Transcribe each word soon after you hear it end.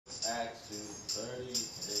Acts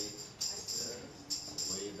 2:38.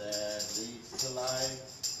 The way that leads to life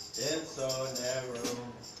is so narrow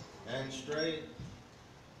and straight.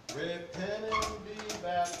 Repent and be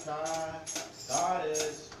baptized. God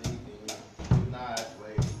is speaking. Do not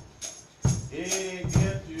wait. He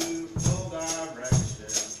gives you full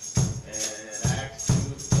direction in Acts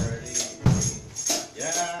 2:38.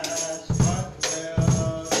 Yes, what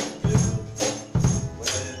will you do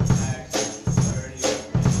with Acts 2:38?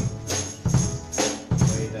 The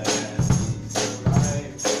way that leads to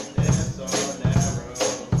life is so narrow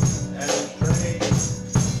and straight.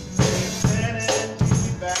 Repent and be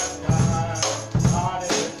baptized. God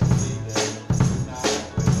is speaking. Do not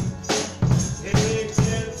wait. He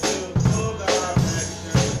gives you full direction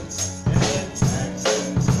in Acts 2:38.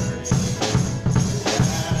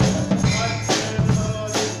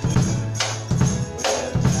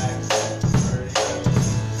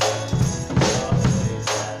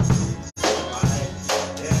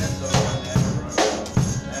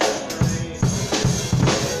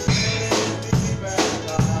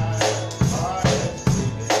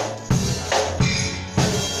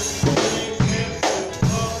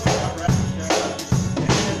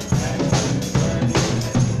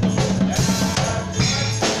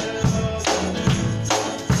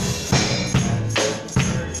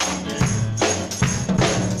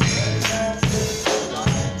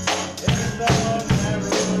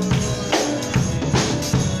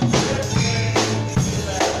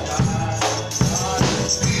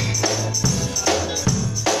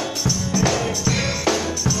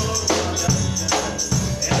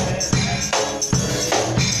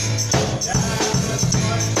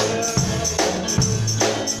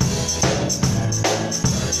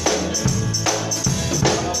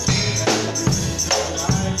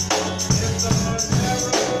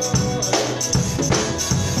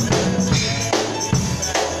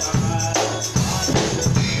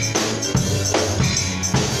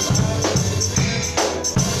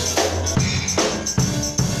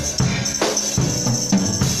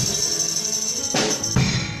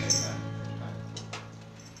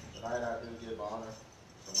 Tonight I do give honor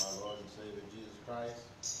to my Lord and Savior Jesus Christ.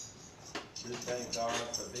 Do thank God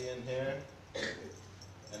for being here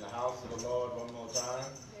in the house of the Lord one more time.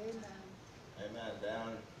 Amen. Amen.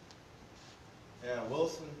 Down here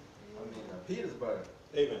in Petersburg.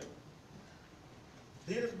 Amen.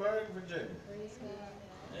 Petersburg, Virginia. Praise God.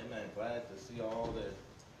 Amen. Glad to see all the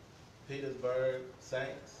Petersburg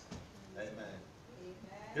saints. Amen.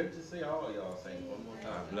 Good to see all of y'all saints one more time.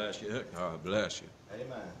 God bless you. God bless you.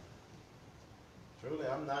 Amen. Truly,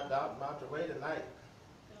 I'm not doubting about the way tonight.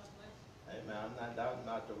 Amen. I'm not doubting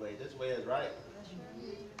about the way. This way is right.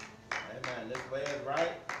 Amen. This way is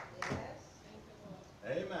right.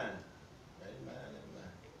 Amen. Amen. Amen.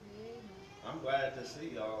 I'm glad to see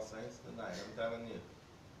y'all saints tonight. I'm telling you.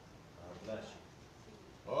 God bless you.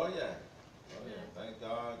 Oh yeah. Oh yeah. Thank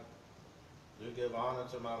God. Do give honor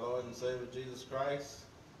to my Lord and Savior Jesus Christ.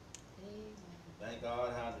 Thank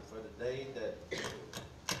God for the day that,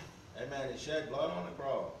 amen, He shed blood on the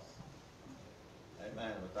cross.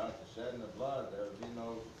 Amen. Without the shedding of blood, there would be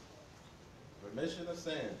no remission of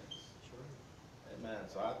sins. Amen.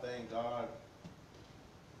 So I thank God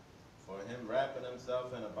for Him wrapping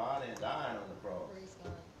Himself in a body and dying on the cross. Praise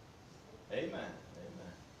God. Amen.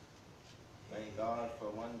 Amen. Thank God for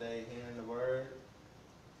one day hearing the word.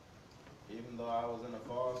 Even though I was in a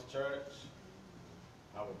false church,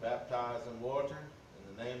 I was baptized in water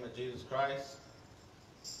in the name of Jesus Christ.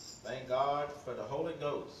 Thank God for the Holy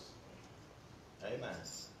Ghost. Amen.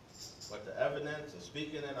 But the evidence of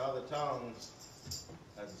speaking in other tongues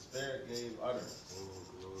as the Spirit gave utterance. Oh,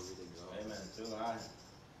 glory to God. Amen. So I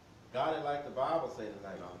got it like the Bible say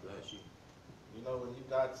tonight. God bless you. You know, when you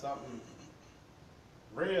got something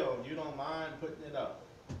real, you don't mind putting it up.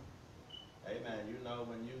 Amen. You know,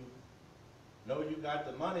 when you know you got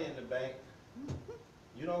the money in the bank,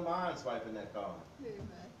 you don't mind swiping that card.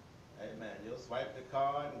 Amen. Amen. You'll swipe the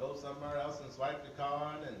card and go somewhere else and swipe the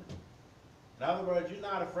card. And in other words, you're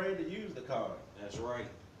not afraid to use the card. That's right.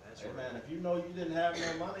 That's Amen. right. If you know you didn't have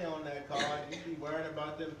no money on that card, you'd be worried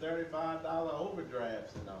about them $35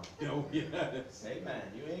 overdrafts and all. Oh, yes. Amen.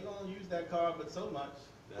 You ain't going to use that card but so much.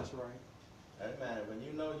 That's right. Amen. When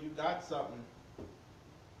you know you got something,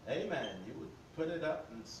 amen, you would put it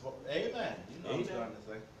up and amen. You know what I'm trying to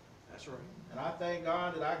say. That's right. And I thank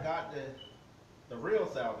God that I got the real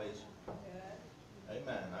salvation.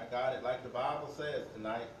 Amen. I got it like the Bible says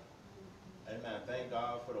tonight. Amen. Thank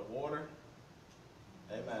God for the water.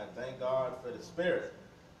 Amen. Thank God for the Spirit.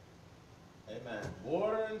 Amen.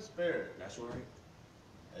 Water and Spirit. That's right.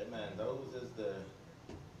 Amen. Those is the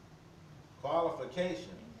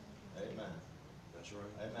qualification Amen. That's right.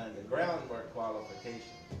 Amen. The groundwork qualification.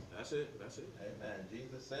 That's it. That's it. Amen.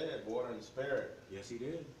 Jesus said water and spirit. Yes, he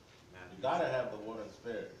did. You got to have the water and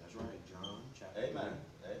spirit. That's right. John chapter Amen.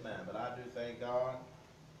 3. Amen. But I do thank God.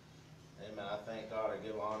 Amen. I thank God. I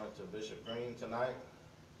give honor to Bishop Green tonight.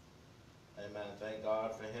 Amen. Thank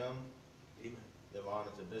God for him. Amen. Give honor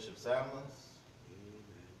to Bishop Samlins.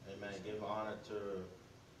 Amen. Amen. Give honor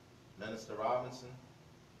to Minister Robinson.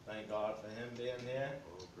 Thank God for him being here.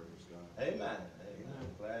 Oh, praise God. Amen. Amen.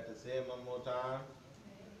 Glad to see him one more time.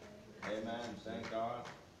 Amen. Thank God.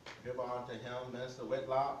 Give honor to him, Minister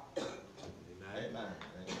Whitlock. Amen. Amen.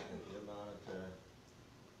 Amen. Give honor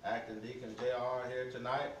to Acting Deacon JR here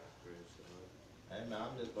tonight. Praise God. Amen.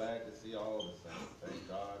 I'm just glad to see all the saints. Thank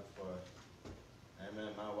God for,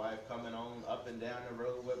 amen, my wife coming on up and down the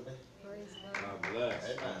road with me. Praise God. God bless.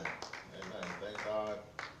 Amen. Amen. Thank God.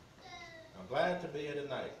 I'm glad to be here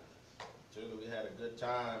tonight. Truly, we had a good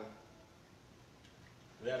time.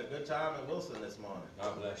 We had a good time in Wilson this morning.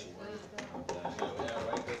 God bless you. God bless Amen. you. We had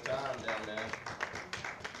a right good time down there.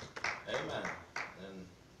 Amen. And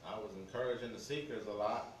I was encouraging the seekers a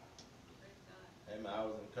lot. Amen. I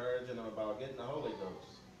was encouraging them about getting the Holy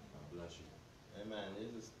Ghost. God bless you. Amen.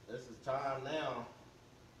 This is time now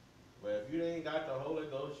where if you ain't got the Holy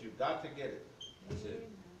Ghost, you've got to get it. That's it.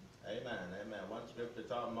 Amen. Amen. One scripture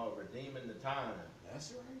talking about redeeming the time.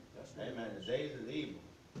 That's right. That's right. Amen. The days is evil.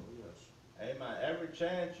 Oh, yes. Amen. Every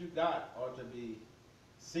chance you got ought to be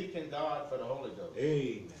seeking God for the Holy Ghost.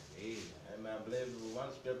 Amen. Amen. Amen. I believe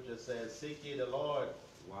one scripture says, seek ye the Lord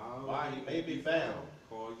While he may be found.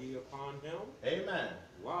 Call ye upon him Amen.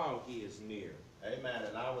 while he is near. Amen.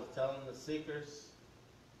 And I was telling the seekers,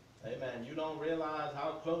 amen, you don't realize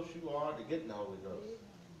how close you are to getting the Holy Ghost.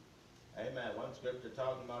 Amen. One scripture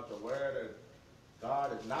talking about the word of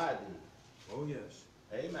God is nigh thee. Oh, yes.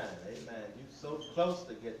 Amen. Amen. You so close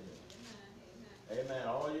to getting it. Amen.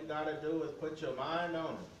 All you got to do is put your mind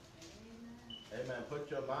on it. Amen.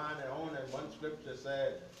 Put your mind on it. One scripture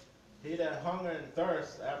said, he that hunger and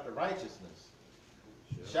thirst after righteousness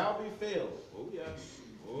shall be filled. Oh, yes.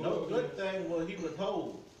 Oh, No good yes. thing will he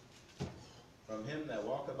withhold from him that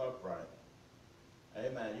walketh upright.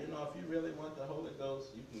 Amen. You know, if you really want the Holy Ghost,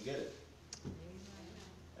 you can get it.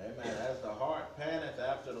 Amen. As the hart panteth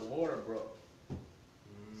after the water brook,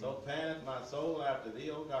 so panteth my soul after thee,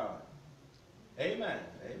 O God. Amen.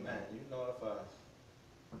 Amen. You know,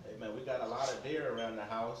 amen, we got a lot of deer around the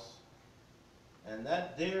house. And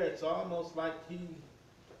that deer, it's almost like he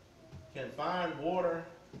can find water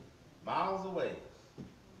miles away.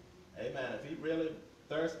 Amen. If he really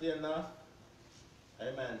thirsty enough,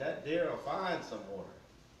 amen, that deer will find some water.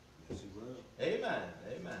 Yes, he will. Amen.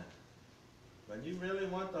 Amen. When you really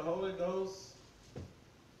want the Holy Ghost,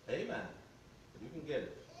 amen, you can get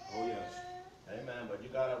it. Oh, yes. Amen. But you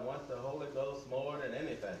got to want the Holy Ghost more than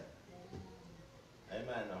anything.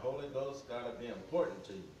 Amen. The Holy Ghost got to be important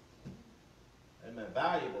to you. Amen.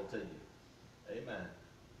 Valuable to you. Amen.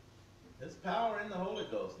 There's power in the Holy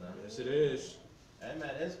Ghost now. Yes, it is.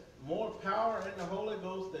 Amen. There's more power in the Holy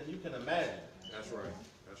Ghost than you can imagine. That's right.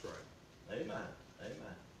 That's right. Amen.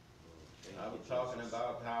 Amen. Thank I you, was talking Jesus.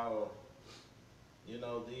 about how, you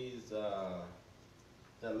know, these, the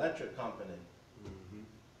electric company, Mhm.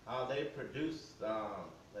 how they produce the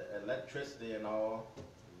electricity and all.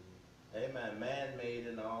 Amen. Man-made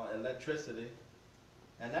and all, electricity.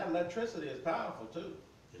 And that electricity is powerful too.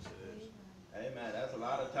 Yes, it is. Amen. That's a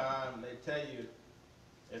lot of time they tell you,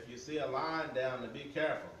 if you see a line down, to be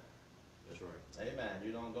careful. That's right. Amen.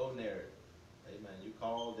 You don't go near it. Amen. You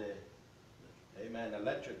call the, amen, the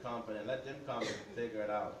electric company and let them come and figure it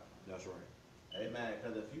out. That's right. Amen.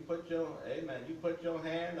 Because if you put your, amen, you put your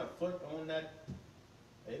hand or foot on that,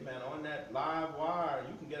 amen, on that live wire,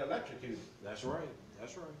 you can get electrocuted. That's right.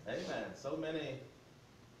 That's right. Amen. So many,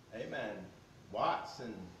 amen, watts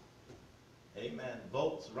and, amen,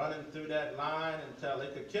 volts running through that line until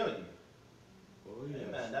it could kill you. Oh, yes.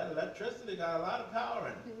 Amen. That electricity got a lot of power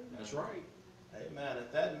in it. That's right. Amen.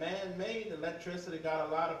 If that man-made electricity got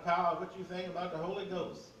a lot of power, what you think about the Holy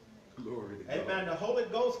Ghost? Glory to God. Amen. The Holy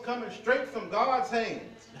Ghost coming straight from God's hands.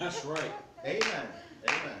 That's right. Amen.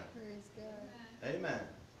 Amen. Praise God. Amen.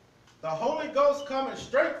 The Holy Ghost coming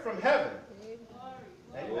straight from heaven.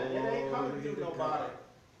 Amen. Amen. It ain't coming Glory through to nobody. God.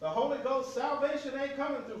 The Holy Ghost salvation ain't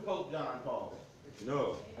coming through Pope John Paul.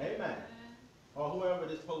 No. Amen. Or whoever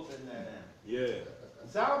this Pope in there now. Yeah.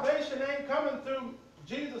 Salvation ain't coming through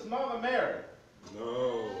Jesus' mother Mary.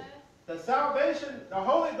 No. The salvation, the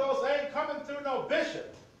Holy Ghost ain't coming through no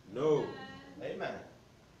bishop. No. Amen.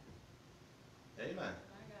 Amen.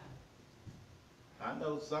 I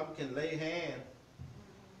know some can lay hand.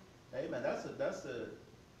 Amen. That's a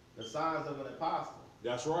the signs of an apostle.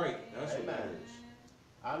 That's right. That's what Amen. it is.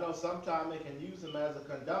 I know sometimes they can use him as a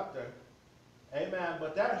conductor. Amen.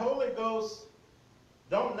 But that Holy Ghost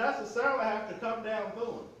don't necessarily have to come down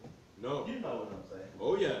through him. No. You know what I'm saying.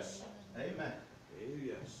 Oh, yes. Amen. Oh,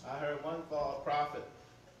 yes. I heard one false prophet.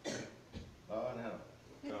 Lord help.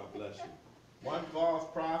 God bless you. One false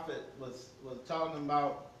prophet was talking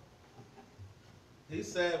about, he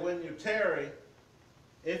said, when you tarry,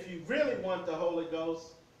 if you really want the Holy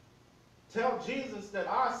Ghost, tell Jesus that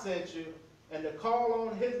I sent you and to call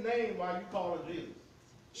on his name while you calling Jesus.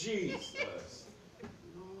 Jesus.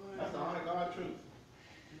 That's the honest God truth.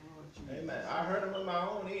 Amen. I heard him with my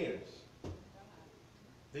own ears.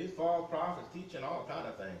 These false prophets teaching all kind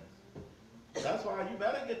of things. That's why you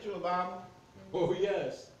better get you a Bible. Oh,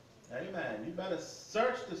 yes. Amen. You better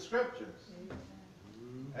search the scriptures.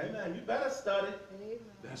 Amen. You better study.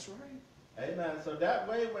 That's right. Amen. So that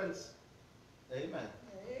way when, amen.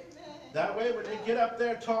 That way when they get up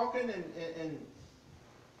there talking and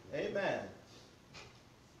amen,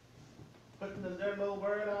 putting their little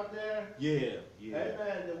word out there. Yeah, yeah.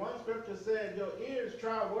 Amen. The one scripture said, your ears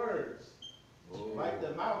try words, like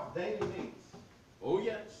the mouth daily meats. Oh,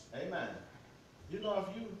 yes. Amen. You know,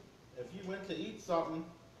 if you went to eat something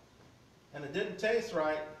and it didn't taste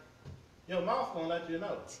right, your mouth gonna let you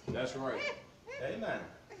know. That's right. Amen.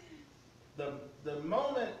 The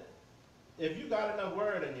moment, if you got enough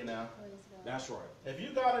word in you now, That's right. if you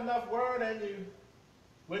got enough word in you,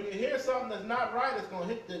 when you hear something that's not right, it's gonna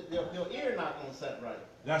hit your ear not gonna set right.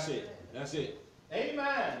 That's it. That's it. Amen.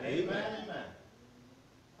 Amen. Amen. Amen.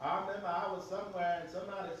 I remember I was somewhere and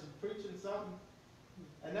somebody was preaching something,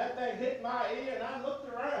 and that thing hit my ear, and I looked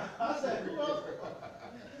around. I said, who else?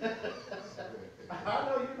 I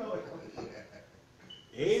know you know it.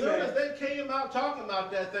 As soon as Amen. they came out talking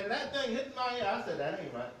about that thing hit my ear. I said, that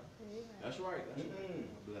ain't right. That's right. That's right. Mm-mm.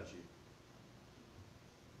 God bless you.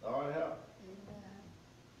 Lord help.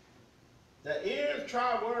 The ears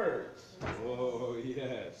try words, Oh,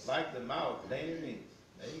 yes. like the mouth daily meats.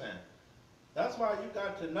 Amen. That's why you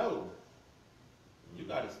got to know. You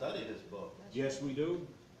got to study this book. Yes, we do.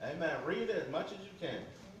 Amen. Read it as much as you can.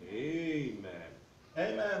 Amen.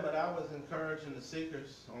 Amen. But I was encouraging the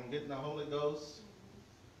seekers on getting the Holy Ghost.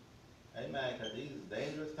 Amen. Because these are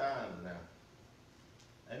dangerous times now.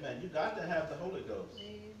 Amen. You got to have the Holy Ghost.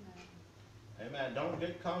 Amen. Don't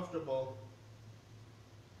get comfortable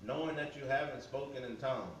knowing that you haven't spoken in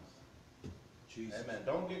tongues. Jesus. Amen.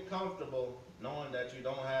 Don't get comfortable knowing that you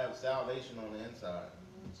don't have salvation on the inside.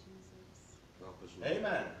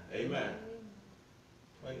 Amen. Amen.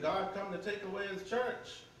 When God come to take away his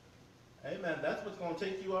church, amen, that's what's going to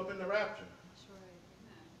take you up in the rapture.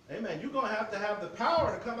 Amen. You're going to have the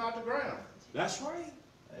power to come out the ground. That's right.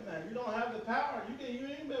 Amen. You don't have the power. You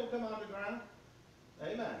ain't be able to come out the ground.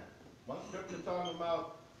 Amen. One scripture talking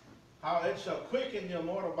about how it shall quicken your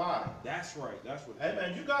mortal body. That's right. That's what.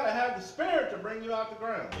 Amen. You got to have the Spirit to bring you out the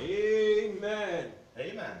ground. Amen.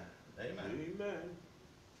 Amen. Amen. Amen.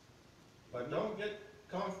 But don't get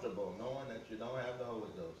comfortable knowing that you don't have the Holy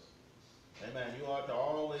Ghost. Amen. You ought to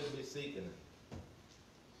always be seeking it.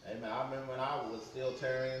 Amen. I remember when I was still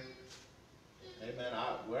tarrying. Amen.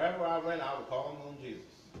 Wherever I went, I would call on Jesus.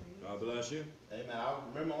 God bless you. Amen. I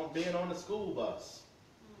remember being on the school bus.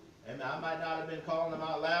 Amen. I might not have been calling them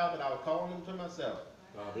out loud, but I was calling them to myself.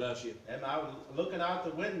 God bless you. Amen. I was looking out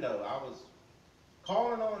the window. I was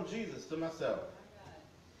calling on Jesus to myself.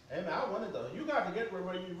 Amen. I wanted the. You got to get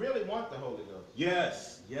where you really want the Holy Ghost.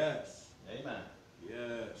 Yes. Yes. Amen.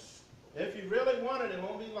 Yes. If you really want it, it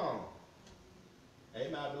won't be long.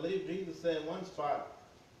 Amen. I believe Jesus said in one spot.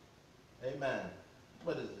 Amen.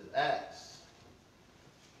 What is it? Acts.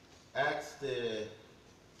 Acts the.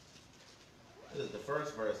 This is the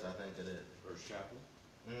first verse, I think it is. First chapter.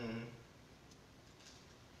 Mm-hmm.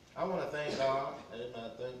 I want to thank God.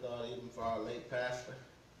 Amen. Thank God even for our late pastor.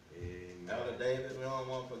 Amen. Elder David, we don't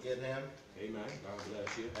want to forget him. Amen. God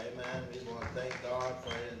bless you. Amen. We want to thank God for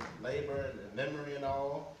his labor and his memory and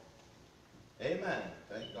all. Amen.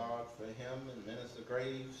 Thank God for him and Minister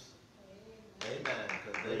Graves. Amen.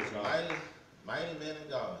 Because they're Praise God. mighty, mighty men of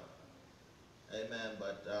God. Amen.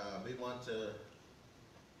 But we want to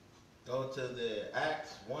go to the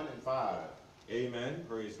Acts 1 and 5. Amen.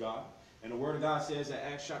 Praise God. And the word of God says in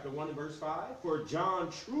Acts chapter 1 and verse 5, for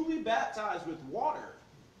John truly baptized with water.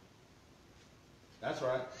 That's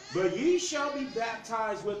right. But ye shall be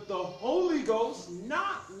baptized with the Holy Ghost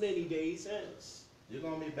not many days hence. You're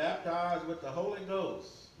going to be baptized with the Holy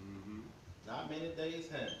Ghost. Mm-hmm. Not many days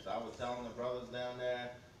hence. I was telling the brothers down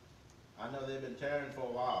there, I know they've been tarrying for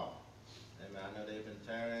a while. Amen. I know they've been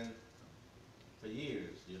tarrying for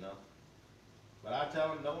years, you know. But I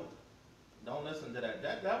tell them, don't listen to that.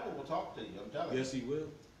 That devil will talk to you, I'm telling you. Yes, he will.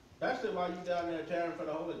 Especially while you down there tearing for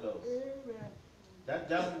the Holy Ghost. That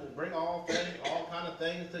devil will bring all kind of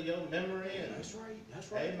things to your memory. And, That's right.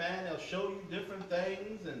 That's right. amen. They'll show you different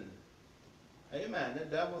things. And, amen. The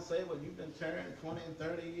devil say, well, you've been tearing 20 and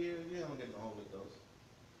 30 years. You don't get the Holy Ghost.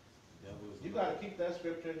 You got to keep that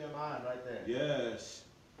scripture in your mind right there. Yes.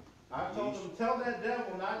 I told him, tell that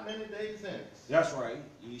devil not many days hence. That's right.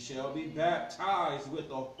 Ye shall be baptized with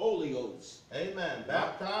the Holy Ghost. Amen.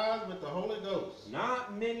 Baptized with the Holy Ghost.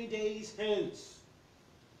 Not many days hence.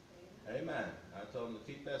 Amen. I told him to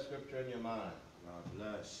keep that scripture in your mind. God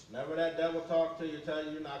bless. Whenever that devil talk to you, tell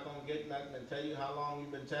you you're not going to get nothing, and tell you how long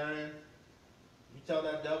you've been tearing, you tell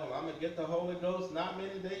that devil, I'm going to get the Holy Ghost not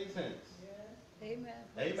many days hence. Amen.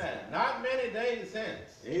 Amen. Not many days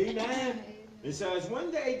hence. Amen. It says,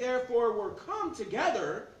 when they therefore were come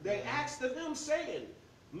together, they asked of him, saying,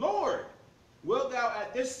 Lord, wilt thou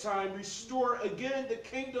at this time restore again the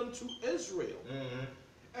kingdom to Israel? Mm-hmm.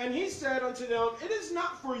 And he said unto them, it is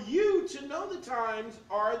not for you to know the times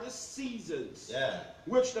or the seasons,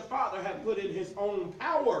 which the Father hath put in his own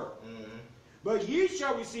power. Mm-hmm. But ye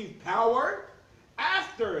shall receive power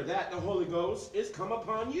after that the Holy Ghost is come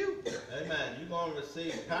upon you. Amen. You're going to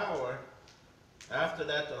receive power after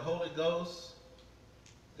that the Holy Ghost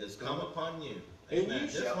is come upon you. Amen.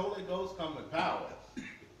 This Holy Ghost come with power.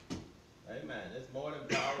 Amen. It's more than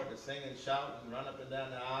power to sing and shout and run up and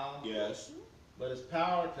down the aisle. Yes. But it's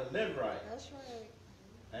power to live right. That's right.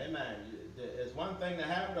 Amen. It's one thing to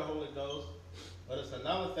have the Holy Ghost, but it's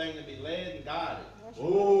another thing to be led and guided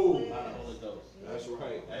Oh, by the Holy Ghost. That's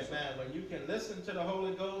right. Amen. When you can listen to the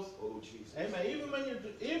Holy Ghost, Oh, Jesus. amen. Even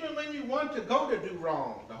when you want to go to do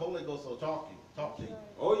wrong, the Holy Ghost will talk to you.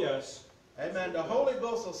 Oh, yes. Amen. The Holy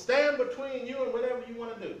Ghost will stand between you and whatever you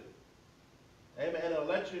want to do. Amen. And it'll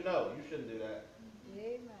let you know you shouldn't do that.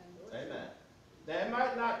 Amen. Amen. Now, it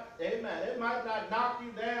might not, amen, it might not knock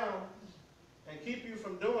you down and keep you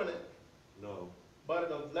from doing it, No. but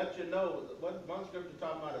it'll let you know. What one scripture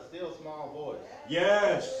talking about, a still small voice.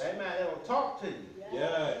 Yes. Amen. It'll talk to you.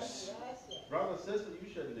 Yes. Brother, sister, you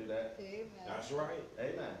shouldn't do that. Amen. That's right.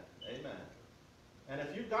 Amen. Amen. And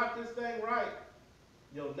if you got this thing right,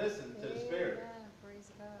 you'll listen to the Spirit. Amen. Praise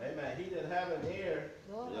God. Amen. He that have an ear,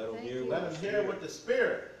 Lord, Let 'em thank hear you. let him hear what the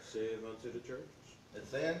Spirit Save unto the church. is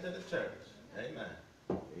saying to the church. Amen.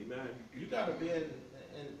 Amen. You got to be in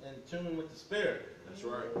tune with the Spirit. That's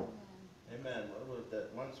right. Amen. What was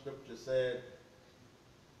that? One scripture said,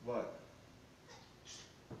 what?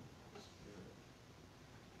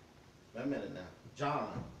 Wait a minute now.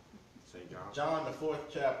 John. St. John. John, the 4th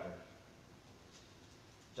chapter.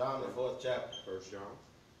 John, the 4th chapter. 1 John.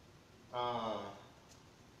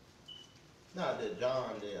 No, John,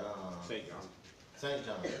 St. John. St.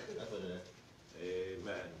 John. That's what it is.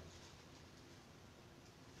 Amen.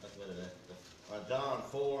 That's what it is. John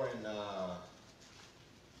 4 and, what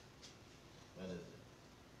is it?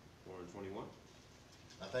 4 and 21.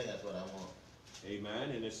 I think that's what I want. Amen.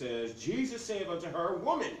 And it says, Jesus saith unto her,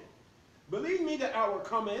 Woman, believe me, the hour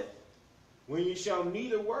cometh, when ye shall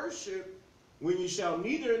neither in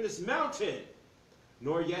this mountain,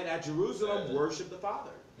 nor yet at Jerusalem worship the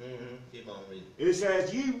Father. Mm-hmm. Keep on reading. It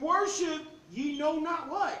says, ye worship, ye know not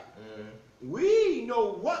what. Mm-hmm. We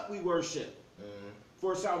know what we worship. Mm-hmm.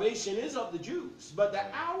 For salvation is of the Jews. But the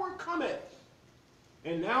hour cometh,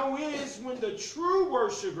 and now is when the true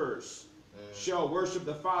worshipers shall worship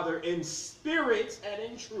the Father in spirit and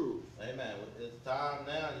in truth. Amen. It's time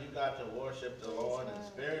now you got to worship the Lord in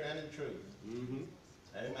spirit and in truth. Mm-hmm.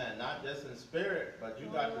 Amen. Not just in spirit, but you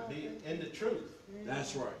got to be in the truth.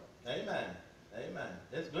 That's right. Amen. Amen.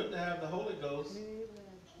 It's good to have the Holy Ghost,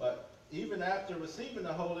 but even after receiving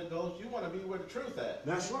the Holy Ghost, you want to be where the truth at.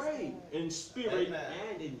 That's right. In spirit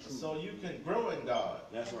and in truth. So you can grow in God.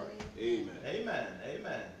 That's right. Amen. Amen.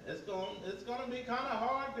 Amen. It's going to be kind of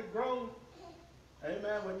hard to grow.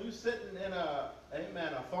 Amen. When you sitting in a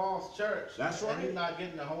false church. That's right. And you're not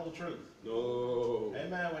getting the whole truth. No.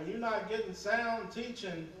 Amen. When you're not getting sound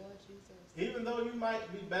teaching, even though you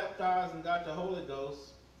might be baptized and got the Holy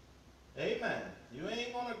Ghost, amen, you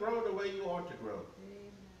ain't going to grow the way you ought to grow.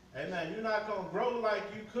 Amen. You're not going to grow like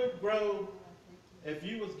you could grow if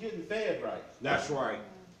you was getting fed right. That's right.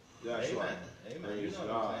 That's amen. right. Amen. Praise You know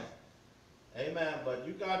God. what I'm saying? Amen. But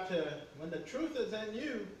you got to, when the truth is in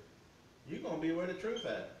you, you're going to be where the truth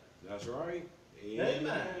at. That's right. Amen.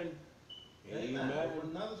 Amen. Amen.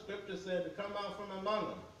 Another scripture said to come out from among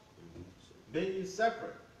them. Be ye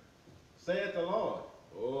separate, saith the Lord.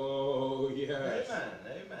 Oh, yes.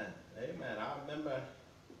 Amen. Amen. Amen. I remember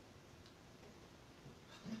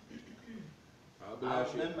I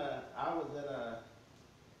remember I was in a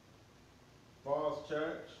false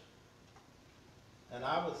church, and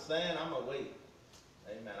I was saying, I'm going to wait.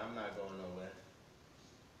 Amen. I'm not going nowhere.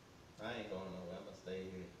 I ain't going nowhere. I'm going to stay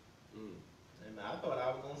here. Amen. I thought I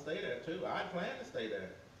was going to stay there too. I planned to stay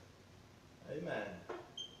there. Amen.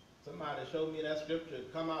 Somebody showed me that scripture,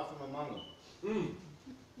 come out from among them.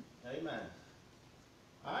 Amen.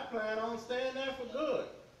 I plan on staying there for good.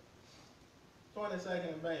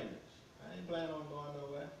 22nd and Bainbridge. I ain't planning on going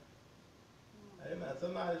nowhere. Amen.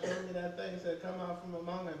 Somebody showed me that thing, said, come out from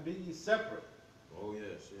among them and be ye separate. Oh,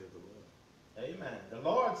 yes, yeah, the Lord. Amen. The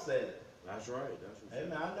Lord said it. That's right. That's what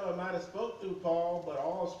Amen. I know it might have spoke through Paul, but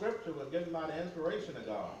all scripture was given by the inspiration of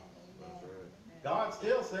God. That's right. God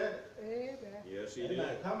still said it. Amen. Yes, he Amen.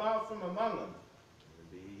 did. Come out from among them.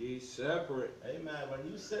 Be ye separate. Amen.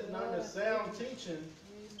 When you sitting under sound teaching,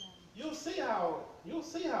 you'll see how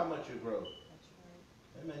much you grow.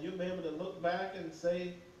 Amen. You'll be able to look back and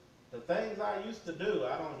say, the things I used to do,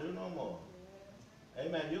 I don't do no more.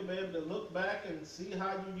 Amen. You'll be able to look back and see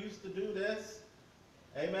how you used to do this.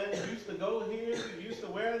 Amen. You used to go here. You used to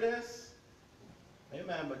wear this.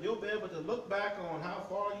 Amen. But you'll be able to look back on how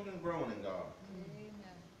far you've been growing in God.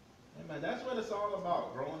 Amen. That's what it's all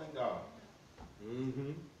about, growing in God.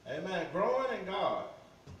 Amen. Growing in God.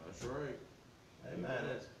 That's right. Amen.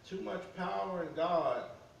 There's too much power in God.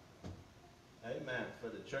 Amen. For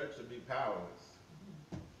the church to be powerless.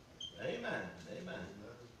 Amen. Amen.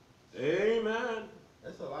 Amen.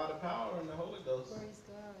 There's a lot of power in the Holy Ghost. Praise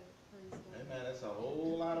God. Praise God. Amen. There's a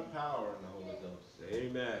whole lot of power in the Holy Ghost.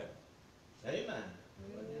 Amen. Amen.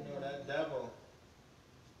 But you know that devil,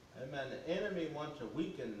 amen, the enemy wants to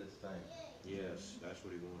weaken this thing. Yes, that's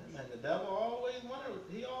what he wants. Amen. The devil always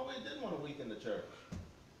did want to weaken the church.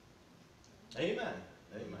 Amen.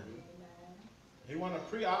 Amen. He want to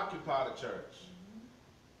preoccupy the church.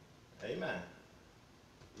 Amen.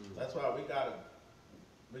 That's why we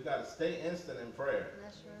gotta stay instant in prayer.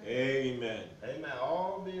 That's right. Amen. Amen.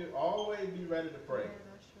 Always be ready to pray. Yeah,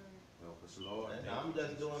 that's right. Help us, Lord. And I'm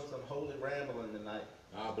just doing some holy rambling tonight.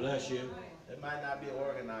 God bless you. It might not be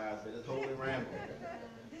organized, but it's holy rambling.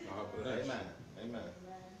 God bless Amen. Amen.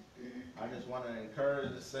 I just want to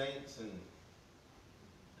encourage the saints and,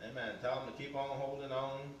 amen, tell them to keep on holding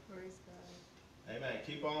on. Praise God. Amen.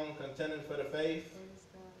 Keep on contending for the faith. Praise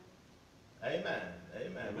God. Amen.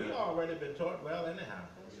 Amen. We've already been taught well anyhow.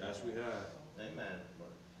 Yes, we have. Amen.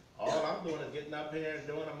 All I'm doing is getting up here and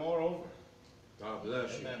doing a moreover. God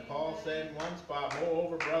bless you. Amen. Paul said in one spot,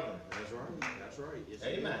 moreover, brother. That's right. That's right. Yes,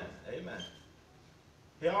 Amen. Amen.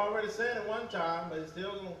 He already said it one time, but he's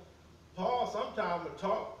still going to. Paul sometime would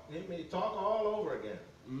talk, he may talk all over again.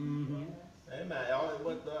 Amen.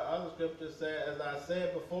 What the other scripture said, as I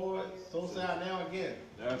said before, so say I now again.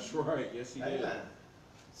 That's right. Yes, he did. Amen.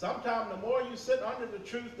 Sometimes the more you sit under the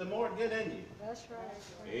truth, the more it get in you. That's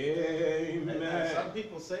right. Amen. Some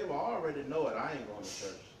people say, well, I already know it. I ain't going to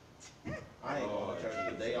church. I ain't going to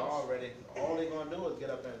church today. All they going to do is get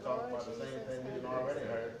up there and talk about the same thing we already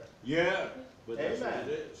heard. Yeah, but that's what Amen.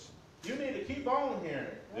 it is. You need to keep on hearing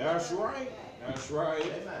it. That's right. That's right.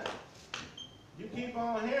 Amen. You keep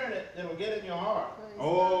on hearing it, it'll get in your heart.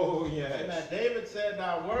 Oh, yes. Amen. David said,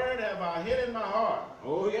 thy word have I hid in my heart.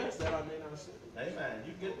 Oh, yes, that I may not sin. Amen.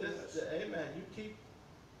 You get this, amen. You keep,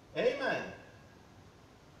 amen.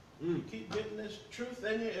 You keep getting this truth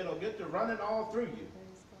in you, it'll get to running all through you.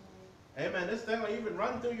 Amen. This thing will even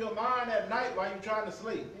run through your mind at night while you're trying to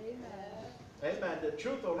sleep. Amen. Amen. The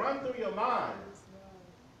truth will run through your mind.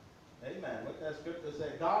 Amen. What that scripture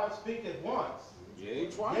say? God speaketh once. Yea,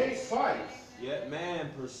 twice. Yea, twice. Yet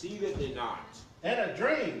man perceiveth it not. In a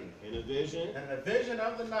dream. In a vision. In a vision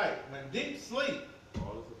of the night. When deep sleep.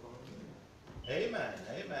 All is upon him. Amen.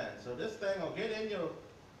 Amen. So this thing will get in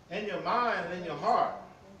your mind and in your heart.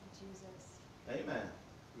 Thank you, Jesus. Amen.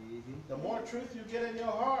 The more truth you get in your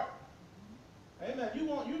heart, amen, you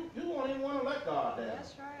won't even want to let God down.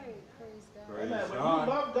 That's right. Praise God. Praise Amen. When God.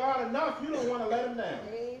 you love God enough, you don't want to let him down.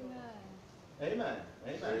 Amen. Amen.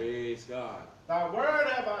 Amen. Praise God. Thy word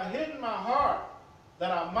have I hidden in my heart,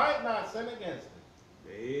 that I might not sin against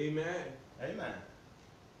it. Amen. Amen.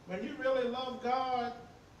 When you really love God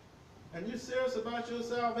and you're serious about your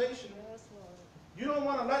salvation, Yes, Lord. you don't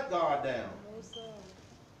want to let God down. No, sir.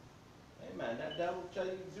 Amen. That devil tell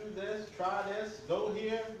you to do this, try this, go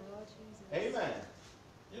here. Lord Jesus. Amen.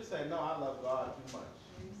 You say, no, I love God too much.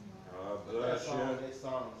 Praise God. God That bless song, you. they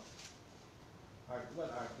sung,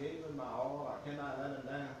 I gave him my all, I cannot let him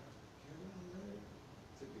down.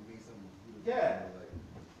 Yeah.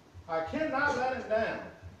 I cannot let him down.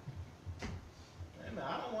 Amen.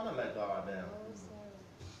 I don't want to let God down. No, sir.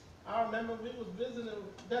 I remember we was visiting,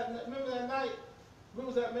 remember that night we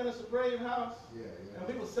was at Minister Graves' house, Yeah, and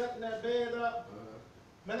yeah. we was setting that bed up. Uh-huh.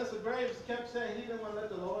 Minister Graves kept saying he didn't want to let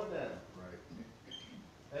the Lord down.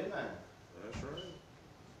 Right. Amen. That's right.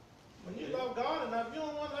 When you love God enough, you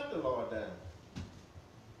don't want to let the Lord down.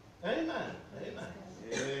 Amen. Amen.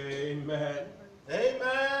 Amen.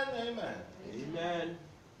 Amen. Amen. Amen.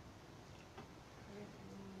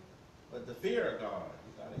 But the fear of God,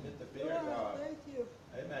 you got to get the fear of God. Thank you.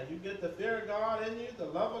 Amen. You get the fear of God in you, the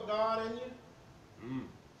love of God in you. Mm.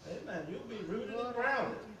 Amen. You'll be rooted and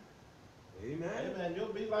grounded. Amen. Amen.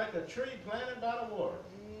 You'll be like a tree planted by the water.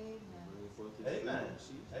 Amen. Amen.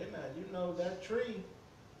 Amen. You know that tree.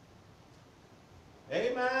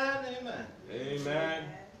 Amen. Amen. Amen.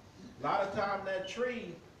 A lot of time that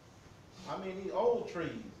tree, I mean these old trees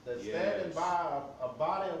that standing Yes. by a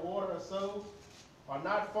body of water or so, are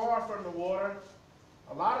not far from the water.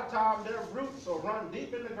 A lot of times their roots will run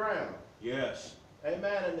deep in the ground. Yes.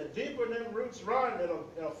 Amen. And the deeper them roots run,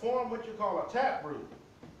 it'll form what you call a tap root.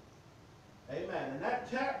 Amen. And that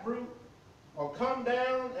tap root will come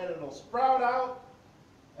down and it'll sprout out.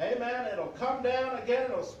 Amen. It'll come down again,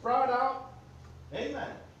 it'll sprout out. Amen.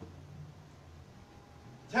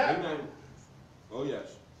 Tap Amen. root. Oh,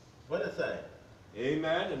 yes. What did it say?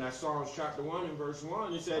 Amen. And that's Psalms chapter 1 and verse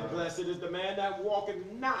 1. It said, Blessed is the man that walketh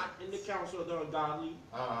not in the counsel of the ungodly,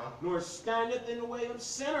 nor standeth in the way of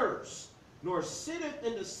sinners, nor sitteth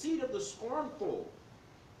in the seat of the scornful.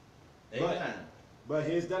 Amen. But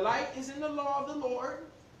his delight is in the law of the Lord.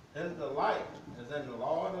 His delight is in the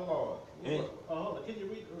law of the Lord. And- Hold on. Can you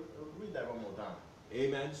read that one more time?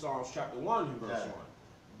 Amen. Psalms chapter 1 and verse Yeah. 1.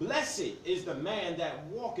 Blessed is the man that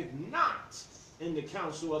walketh not in the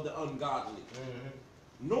counsel of the ungodly,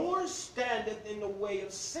 nor standeth in the way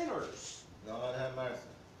of sinners. God have mercy.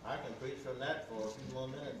 I can preach from that for a few more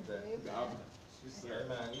minutes there. God bless you, sir.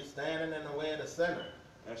 Amen. You standing in the way of the sinner.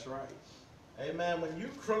 That's right. Amen. When you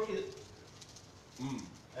crooked,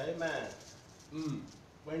 amen.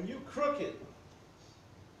 When you crooked,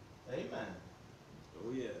 amen.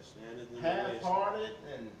 Oh yes, standeth in the way of sinners. Half-hearted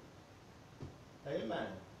and, amen.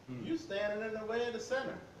 You standing in the way of the sinner.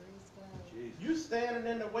 Praise God. Jesus. You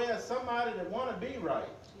standing in the way of somebody that want to be right.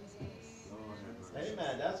 Jesus. Lord have mercy.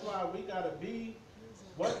 Amen. That's why we got to be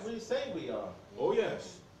what we say we are. Oh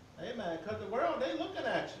yes. Amen. Because the world, they looking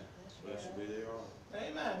at you. Yes, they are.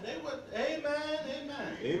 Amen. They would, amen,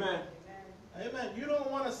 amen. Amen. Amen. You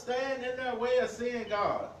don't want to stand in their way of seeing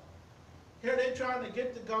God. Here they trying to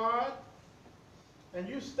get to God, and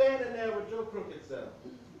you standing there with your crooked self.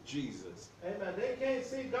 Jesus. Amen. They can't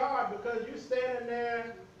see God because you standing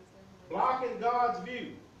there blocking God's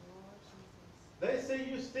view. They see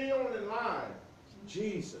you stealing and lying.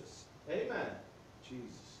 Jesus. Amen.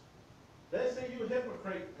 Jesus. They see you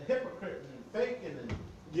hypocrite and faking and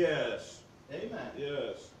Yes. amen.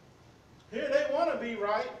 Yes. Here they want to be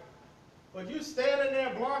right, but you standing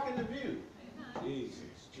there blocking the view. Jesus.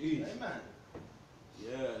 Jesus. Amen.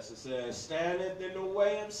 Yes, it says, standeth in the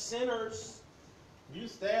way of sinners, You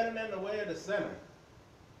standing in the way of the sinner.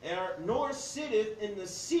 nor sitteth in the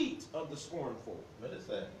seat of the scornful. What it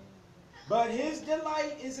say? But his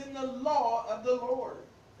delight is in the law of the Lord.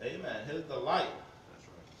 Amen. His delight That's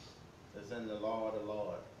right. is in the law of the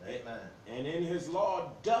Lord. Amen. And in his law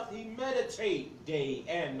doth he meditate day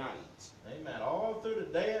and night. Amen. All through the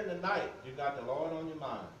day and the night, you got the Lord on your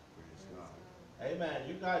mind. Praise God. Amen.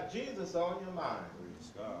 You got Jesus on your mind.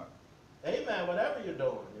 Praise God. Amen. Whatever you're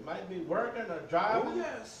doing, you might be working or driving. Oh,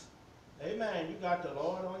 yes. Amen. You got the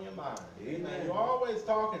Lord on your mind. Amen. You're always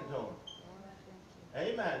talking to him. Lord, thank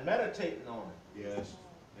you. Amen. Meditating on it. Yes.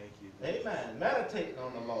 Thank you. Amen. Meditating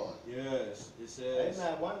on the Lord. Yes. It says.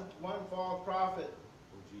 Amen. One false prophet.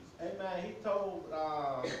 Oh, Jesus. Amen.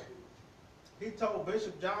 He told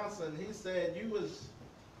Bishop Johnson. He said,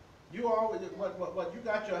 you always what you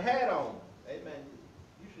got your hat on. Amen.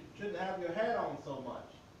 You shouldn't have your hat on so much.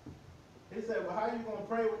 He said, well, how you gonna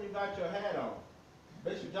pray when you got your hat on?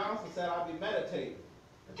 Bishop Johnson said, I'll be meditating.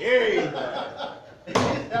 Amen. He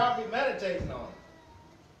said, I'll be meditating on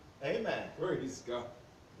it. Amen. Praise God.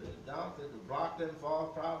 Bishop Johnson to block them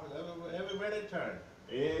false prophets everywhere they turn.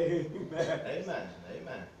 Amen. Amen.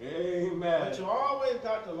 Amen. Amen. But you always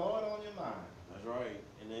got the Lord on your mind. That's right.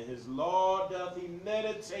 And in his law doth he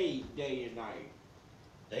meditate day and night.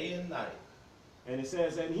 Day and night. And it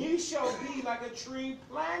says, and he shall be like a tree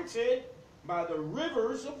planted by the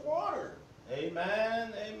rivers of water.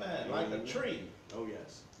 Amen. Amen. Like a tree. Oh,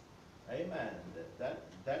 yes. Amen.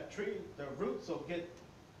 That tree, the roots will get,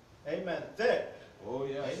 amen, thick. Oh,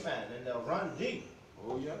 yes. Amen. And they'll run deep.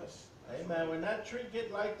 Oh, yes. Amen. When that tree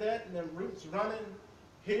get like that and them roots running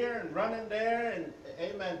here and running there and,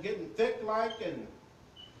 amen, getting thick like and,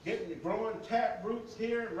 growing tap roots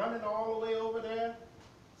here and running all the way over there.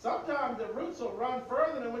 Sometimes the roots will run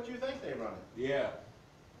further than what you think they're running. Yeah.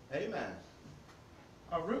 Amen.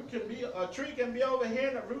 A tree can be over here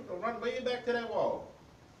and the root will run way back to that wall.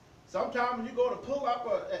 Sometimes when you go to pull up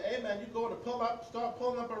start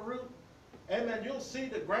pulling up a root, amen, you'll see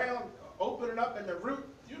the ground opening up and the root,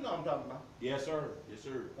 you know what I'm talking about. Yes, sir. Yes,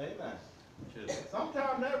 sir. Amen. Yes,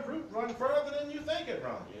 Sometimes that root runs further than you think it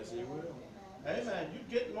runs. yes it will. Amen. You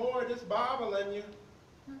get more of this Bible in you.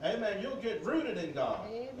 Amen. You'll get rooted in God.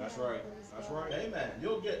 Amen. That's right. That's right. Amen.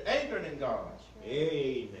 You'll get anchored in God.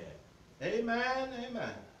 Amen. Amen. Amen.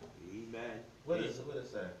 Amen. What is it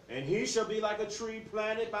say? And he shall be like a tree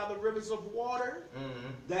planted by the rivers of water, Mm-hmm.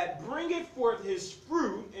 that bringeth forth his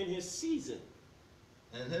fruit in his season.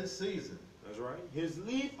 In his season. That's right. His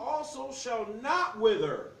leaf also shall not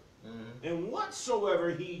wither, Mm-hmm. and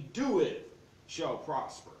whatsoever he doeth shall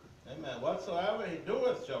prosper. Amen. Whatsoever he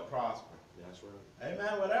doeth shall prosper. That's right.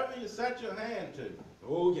 Amen. Whatever you set your hand to.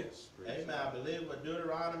 Oh, yes. Praise Amen. God. I believe with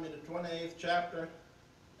Deuteronomy, the 28th chapter.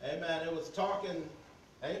 Amen. It was talking.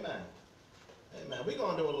 Amen. Amen. We're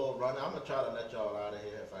going to do a little run. I'm going to try to let y'all out of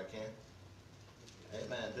here if I can.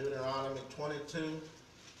 Amen. Deuteronomy 22.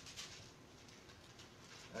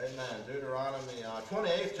 Amen. Deuteronomy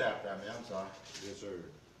 28th chapter. I'm sorry. Yes, sir.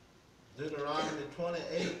 Deuteronomy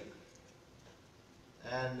 28.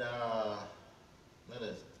 And what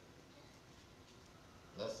is it?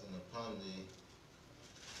 Lesson upon the.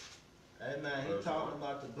 Amen. He's talking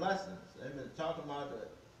about the blessings. Amen. Talking about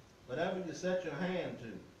whatever you set your hand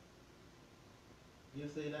to. You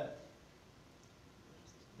see that?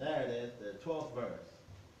 There it is, the 12th verse.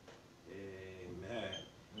 Amen.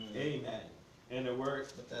 Mm. Amen. And the word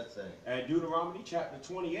What's that say? at Deuteronomy chapter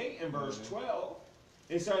 28 and verse Mhm. 12,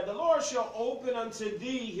 it said, the Lord shall open unto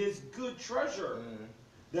thee his good treasure, Mm.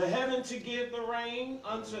 the heaven to give the rain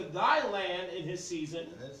unto thy land in his season,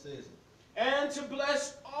 In this season. and to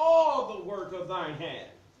bless all the work of thine hand.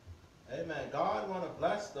 Amen. God want to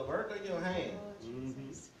bless the work of your hand.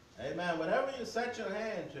 Amen. Whatever you set your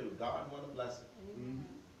hand to, God want to bless it. Mhm.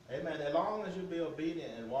 Amen. As long as you be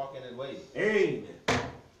obedient and walk in his ways. Amen.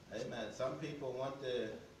 Amen. Some people want the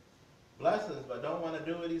blessings but don't want to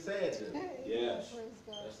do what he said to. Yes. Praise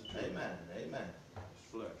God. That's the truth. Amen. Amen.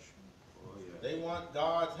 It's flesh. Oh, yeah. They want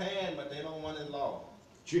God's hand but they don't want his law.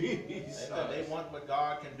 Jesus. Amen. They want what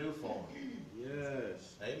God can do for them.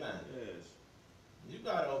 Yes. Amen. Yes. You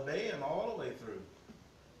got to obey him all the way through.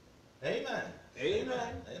 Amen.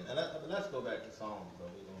 Amen. Amen. Let's go back to Psalms. So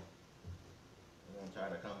we're gonna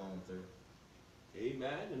try to come on through.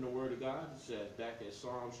 Amen. In the word of God, it says back in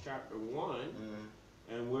Psalms chapter 1,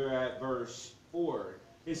 Mm-hmm. and we're at verse 4.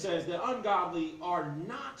 It says, the ungodly are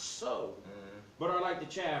not so, Mm-hmm. but are like the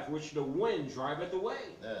chaff which the wind driveth away.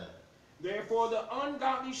 Yeah. Therefore the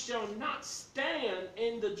ungodly shall not stand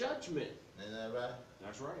in the judgment. Ain't that right?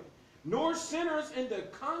 That's right. Nor sinners in the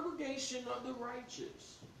congregation of the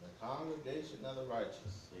righteous. The congregation of the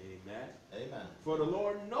righteous. Amen. Amen. For the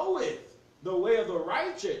Lord knoweth the way of the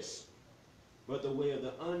righteous, but the way of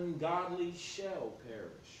the ungodly shall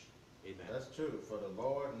perish. Amen. That's true. For the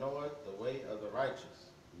Lord knoweth the way of the righteous.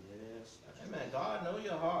 Yes. That's Amen. God know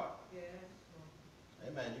your heart. Yes.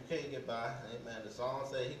 Amen. You can't get by. Amen. The song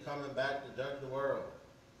say he coming back to judge the world.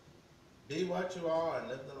 Be what you are and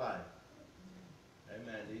live the life.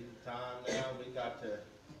 Amen. These are times now we got to.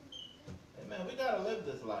 Amen. We got to live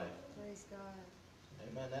this life. Praise God.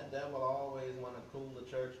 Amen. That devil always want to cool the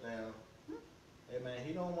church down. Amen.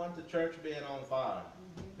 He don't want the church being on fire.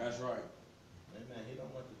 That's right. Amen. He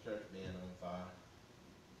don't want the church being on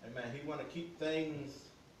fire. Amen. He want to keep things,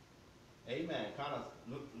 amen, kind of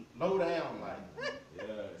low down like.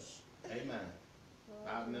 Yes. Amen.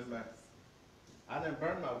 I remember, I didn't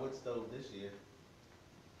burn my wood stove this year.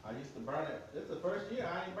 I used to burn it. This is the first year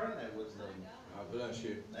I ain't burned that wood stove. God bless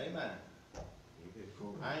you. Amen.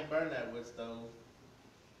 Cool. I ain't burned that wood stove.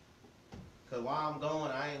 Because while I'm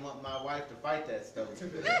going, I ain't want my wife to fight that stove.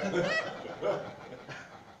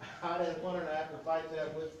 I didn't want her to have to fight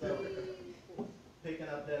that wood stove. Picking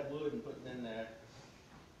up that wood and putting it in there.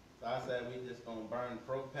 So I said we just going to burn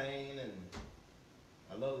propane and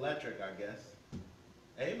a little electric, I guess.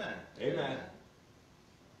 Amen. Amen.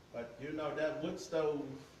 But you know that wood stove,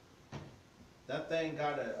 that thing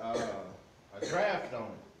got a draft on it.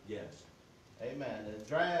 Yes. Amen. The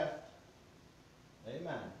draft. Amen.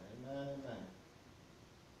 Amen. Amen.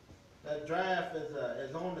 That draft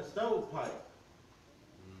is on the stovepipe.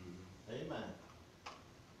 Amen.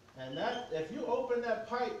 And that, if you open that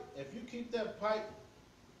pipe, if you keep that pipe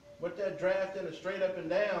with that draft in it straight up and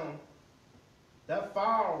down, that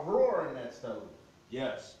fire will roar in that stove.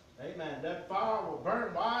 Yes. Amen. That fire will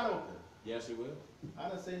burn wide open. Yes, it will. I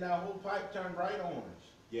done seen that whole pipe turn bright orange.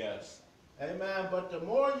 Yes. Amen. But the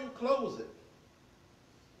more you close it,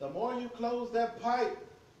 the more you close that pipe,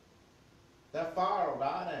 that fire will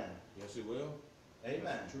die down. Yes, it will.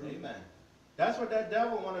 Amen. True. Amen. That's what that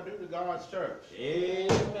devil want to do to God's church.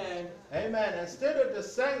 Amen. Amen. Instead of the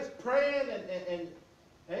saints praying and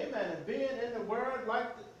amen, and being in the word like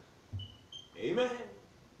Amen.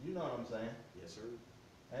 you know what I'm saying. Yes, sir.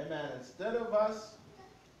 Amen. Instead of us,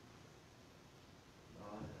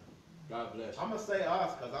 God bless you. I'm going to say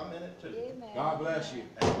us because I'm in it too. Amen. God bless you.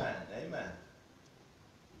 Amen. Amen.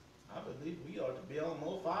 I believe we ought to be on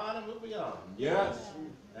more fire than what we are. Yes.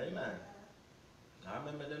 Amen. I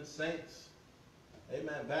remember them saints,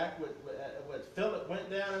 amen, back with Philip went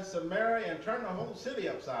down in Samaria and turned the whole city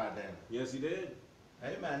upside down. Yes, he did.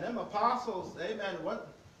 Amen. Them apostles, amen,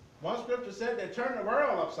 what one scripture said they turned the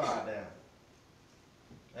world upside down.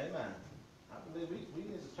 Amen. I believe we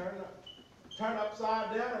need to turn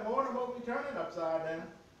upside down and more than what we turn it upside down.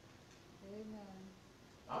 Amen.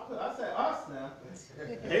 I say us now.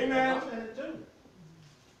 Amen. I'm in it too.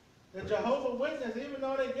 The Jehovah's Witness, even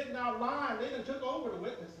though they're getting out line, they done took over the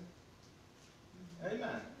witnessing.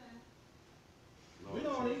 Amen. We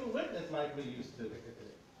don't even witness like we used to.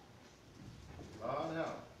 Lord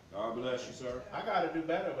help. God bless you, sir. I got to do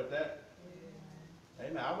better with that.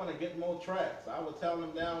 Amen. I want to get more tracks. I was telling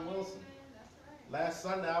them down in Wilson. Last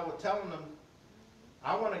Sunday I was telling them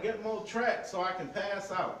I want to get more tracks so I can pass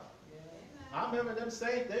out. I remember them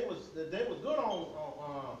saying they was good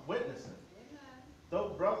on witnessing.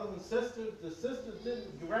 Those brothers and sisters, the sisters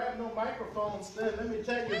didn't grab no microphones then. Let me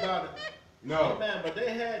tell you about it. No. Amen. But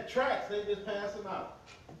they had tracks, they just passed them out.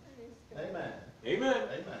 Amen. Amen.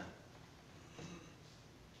 Amen.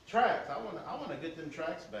 Tracks. I wanna get them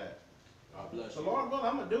tracks back. God bless The you. Lord willing,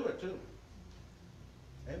 I'm gonna do it too.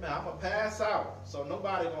 Amen. I'm gonna pass out so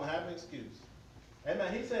nobody gonna have an excuse.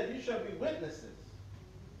 Amen. He said, you shall be witnesses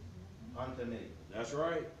unto me. That's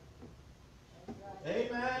right.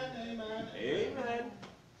 Amen. Amen. Amen.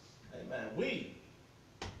 Amen. We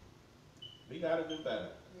gotta do better.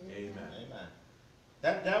 Amen. Amen.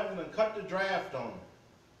 That devil done cut the draft on him.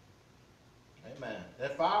 Amen.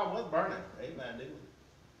 That fire was burning. Amen. They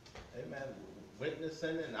was, amen.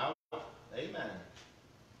 Witnessing and out. Amen.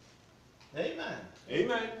 Amen.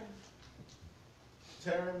 Amen.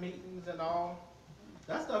 Terror meetings and all.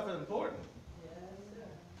 That stuff is important.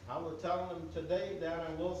 I was telling them today down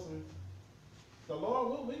in Wilson, the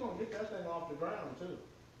Lord, we're going to get that thing off the ground too.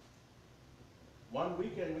 One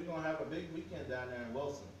weekend, we're going to have a big weekend down there in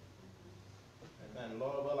Wilson. Amen.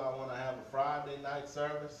 Lord will, I want to have a Friday night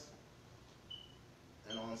service.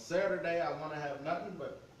 And on Saturday, I want to have nothing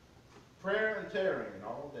but prayer and tearing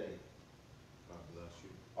all day. God bless you.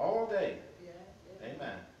 All day.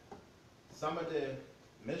 Amen. Some of the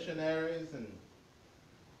missionaries, and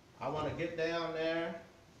I want to get down there.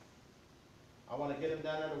 I want to get them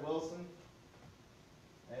down there to Wilson.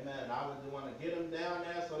 Amen. I would want to get them down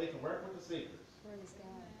there so they can work with the seekers. Praise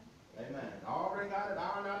God. Amen. I already got it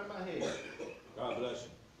ironed out of my head. God bless you.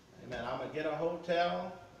 Amen. I'm going to get a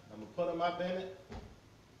hotel. I'm going to put them up in it.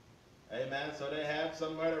 Amen. So they have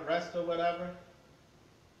somewhere to rest or whatever.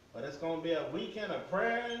 But it's going to be a weekend of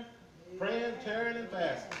praying, tearing, and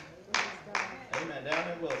fasting. Praise God. Amen.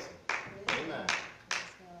 Down in Wilson. Amen. Praise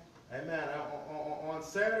God. Amen. On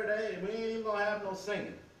Saturday, we ain't even going to have no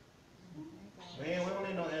singing. We don't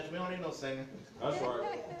need no we don't need no singing. That's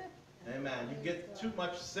right. Amen. You get too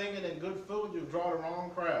much singing and good food, you draw the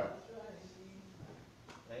wrong crowd.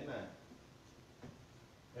 Amen.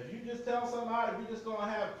 If you just tell somebody we're just going to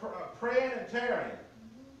have praying and tearing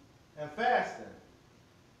and fasting,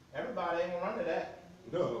 everybody ain't going to run to that.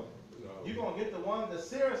 No. You're going to get the ones that's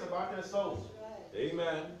serious about their souls.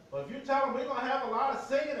 Amen. But if you tell them we're going to have a lot of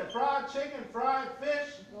singing and fried chicken, fried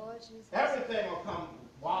fish, Lord Jesus. everything will come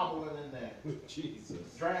wobbling in there, Jesus.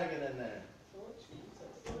 dragging in there.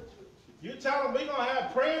 You tell them we're going to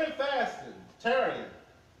have praying and fasting, tearing.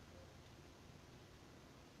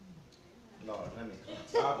 Lord, let me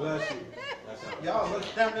come. God bless you. That's how, Y'all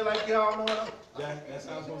look at me like y'all know what that's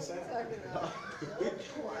how it's going to sound. Praise God.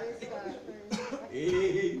 Praise God.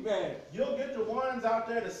 Amen. You'll get the ones out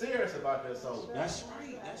there that's serious about their soul. That's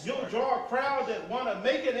right. That's You'll right. draw a crowd that want to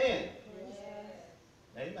make it in.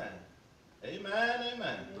 Amen. Amen,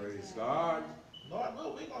 amen. Praise God. Lord,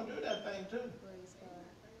 well, we're going to do that thing too. Praise God.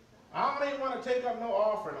 I don't even want to take up no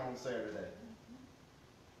offering on Saturday.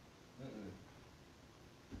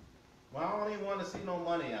 Well, I don't even want to see no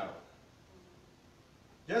money out.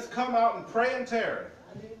 Just come out and pray and tear.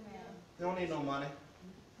 Amen. You don't need no money.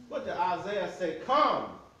 What did Isaiah say? Come.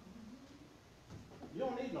 You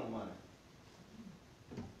don't need no money.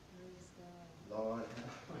 Praise God. Lord.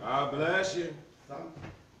 God bless you. Some,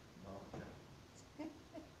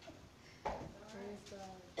 Praise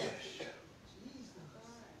God.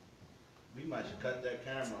 we might should cut that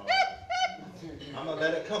camera off. I'm going to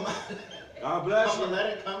let it come out. God bless I'm you. going to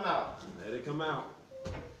let it come out. Let it come out.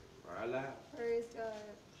 Right loud. Praise God.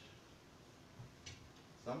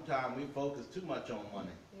 Sometimes we focus too much on money.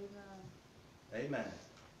 Amen. Amen.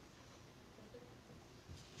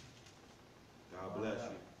 God bless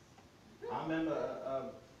you. I remember,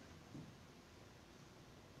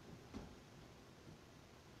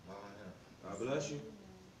 God bless you.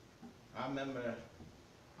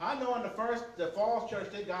 I know in the false church,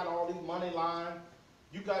 they got all these money lines.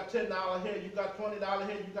 You got $10 here, you got $20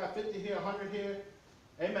 here, you got 50 here, 100 here.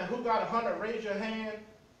 Amen. Who got 100? Raise your hand.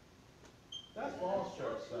 That's false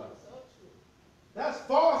church stuff. That's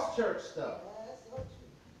false church stuff.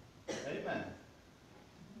 Amen.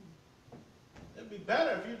 It'd be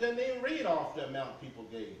better if you didn't even read off the amount people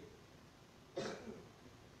gave.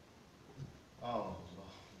 Oh,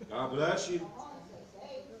 God bless you.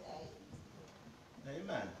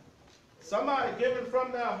 amen. Somebody giving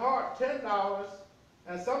from their heart $10,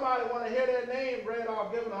 and somebody want to hear their name read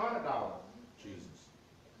off giving $100. Jesus.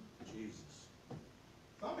 Jesus.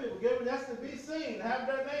 Some people giving just to be seen, have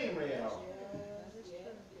their name read off. That is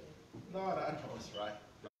true. Lord, I know it's right.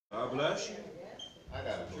 God bless you. I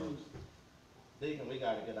gotta close. Deacon, we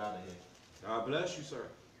gotta get out of here. God bless you, sir.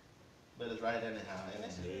 But it's right anyhow.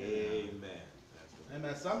 Amen.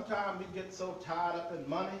 Amen. Sometimes we get so tied up in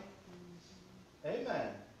money. Amen.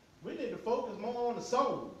 We need to focus more on the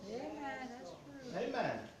souls. Amen. That's true.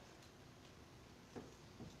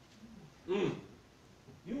 Amen.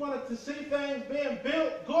 You wanted to see things being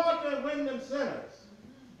built, go out there and win them sinners.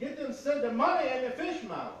 Get them send the money in the fish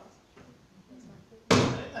mouth.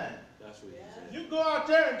 Amen. That's what he said. You go out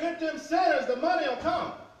there and get them sinners, the money will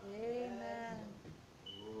come. Amen.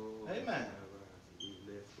 Oh, Amen. We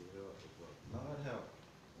lift it up. Lord help.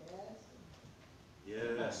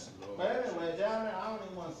 Yes, Lord. But anyway, down there, I don't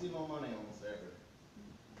even want to see no money on Saturday.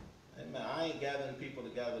 Amen. I ain't gathering people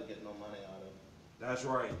together to get no money out of them. That's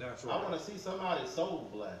right. That's right. I want to see somebody's soul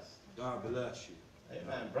blessed. God bless you.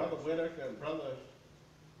 Amen. Brother Whitaker and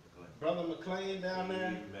Brother McLean down there.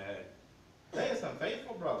 Amen. They are some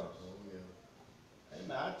faithful brothers. Oh, yeah.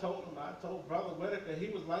 Amen. I told Brother Whitaker he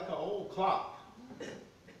was like an old clock.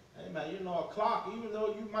 Amen. You know, a clock, even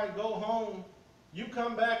though you might go home, you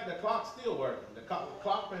come back, the clock's still working. The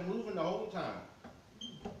clock been moving the whole time.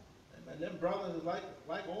 Amen. Them brothers is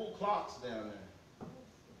like old clocks down there.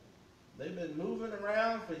 They've been moving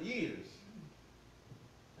around for years.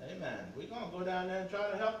 Amen. We're going to go down there and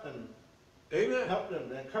try to help them. Amen. Help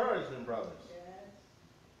them, encourage them, brothers.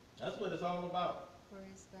 That's what it's all about.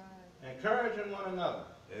 Praise God. Encouraging one another.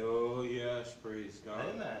 Oh, yes. Praise God.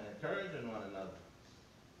 Amen. Encouraging one another.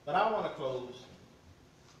 But I want to close.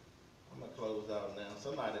 I'm going to close out now.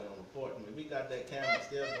 Somebody done report me. We got that camera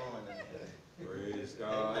still going in there. Praise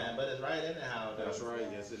God. Amen. But it's right anyhow, though. That's right.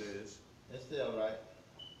 Yes, it is. It's still right.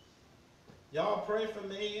 Y'all pray for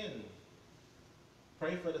me and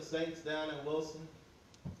pray for the saints down in Wilson.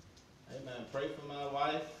 Amen. Pray for my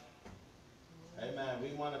wife. Amen.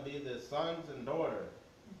 We want to be the sons and daughters.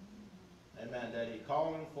 Amen. That He's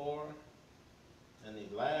calling for in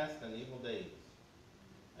these last and evil days.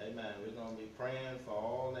 Amen. We're going to be praying for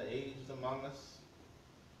all the aged among us,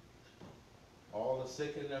 all the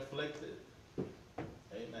sick and afflicted.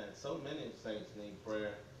 Amen. So many saints need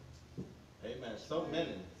prayer. Amen. So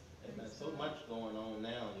many. Amen. So much going on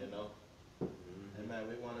now, you know. Amen.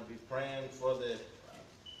 We want to be praying for the,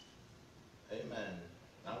 amen.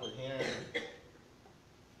 I was hearing,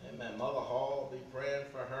 amen, Mother Hall be praying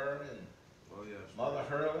for her, and Oh, yes. Mother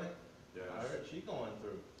Hurley. Yes. I heard she going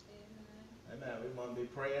through. Amen. We want to be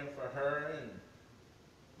praying for her and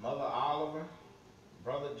Mother Oliver,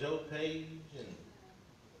 Brother Joe Page, and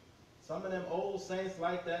some of them old saints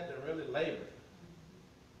like that that really labor.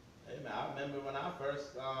 Amen. I remember when I first,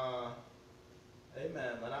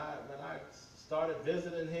 amen, when I started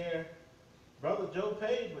visiting here, Brother Joe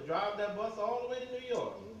Page would drive that bus all the way to New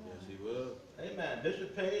York. Yes, he will. Amen.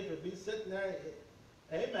 Bishop Page would be sitting there.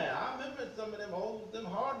 Amen. I remember some of them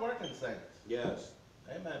hard-working saints. Yes.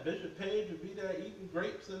 Amen. Bishop Page would be there eating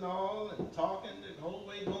grapes and all and talking the whole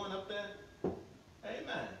way going up there.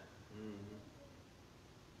 Amen.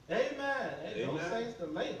 Amen. Ain't no Amen. saints to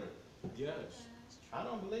labor. Yes. I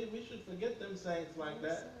don't believe we should forget them saints like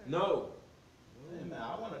that. No. Amen.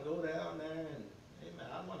 I want to go down there and, amen,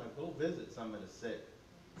 I want to go visit some of the sick.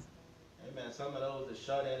 Amen. Some of those that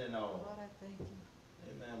shut in and all. Lord, I thank you.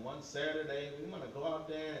 Amen. One Saturday, we want to go out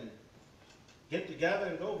there and get together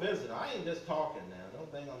and go visit. I ain't just talking now.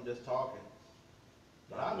 Don't think I'm just talking.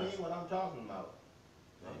 But I mean what I'm talking about.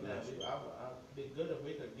 Amen. I'd be good if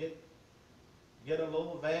we could get a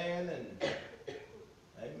little van and,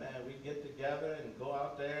 amen, we get together and go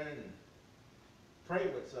out there and pray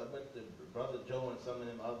with the Brother Joe and some of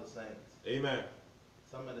them other saints. Amen.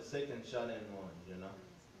 Some of the sick and shut in ones, you know.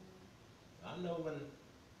 I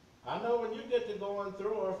know when you get to going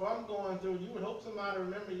through, or if I'm going through, you would hope somebody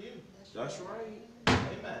remember you. That's right.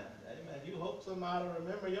 Amen. Amen. You hope somebody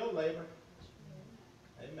remember your labor.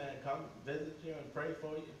 Amen. Come visit you and pray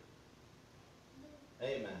for you.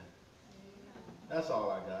 Amen. That's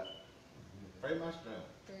all I got. Pray my strength.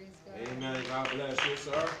 Praise God. Amen. God bless you,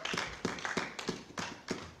 sir.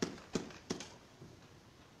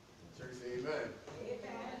 Church, amen.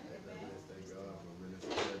 Amen. Thank God for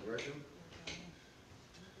Minister Gresham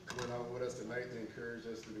coming out with us tonight to encourage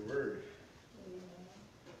us through the word.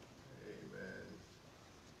 Amen.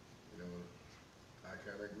 You know, I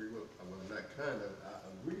kind of agree with, well, not kind of, I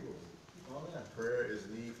agree with him. Oh, yeah. Prayer is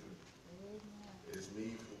needful. It's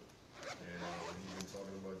needful. And we've been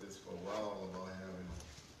talking about this for a while, about having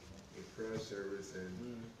a prayer service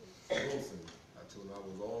in Wilson. I told him I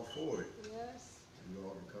was all for it. Yes. We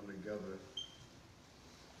all can come together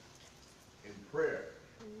in prayer.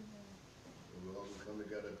 We all can come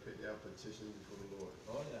together and put our petition before the Lord.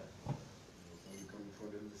 Oh, yeah. Some come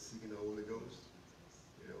before them seeking the Holy Ghost.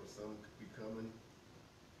 You know, some could be coming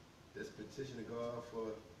just petitioning God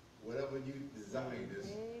for whatever you desire.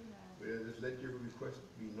 Just let your request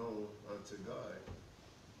be known unto God.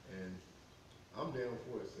 And I'm down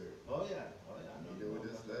for it, sir. Oh, yeah. Oh, yeah. You know,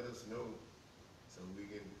 just let us know so we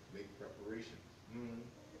can make preparation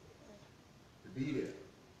to be there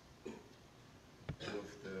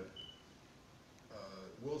with the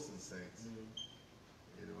Wilson Saints.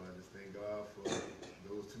 You know, I just thank God for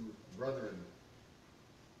those two brethren.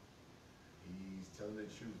 He's telling the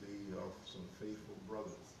truth. They are some faithful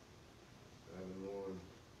brothers. I've known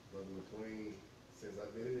Brother McLean since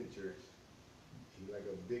I've been in the church. He's like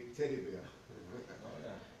a big teddy bear. Oh,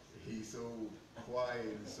 yeah. He's so quiet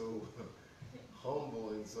and so humble,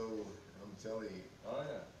 and so, I'm telling you. Oh,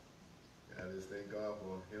 yeah. I just thank God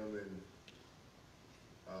for him and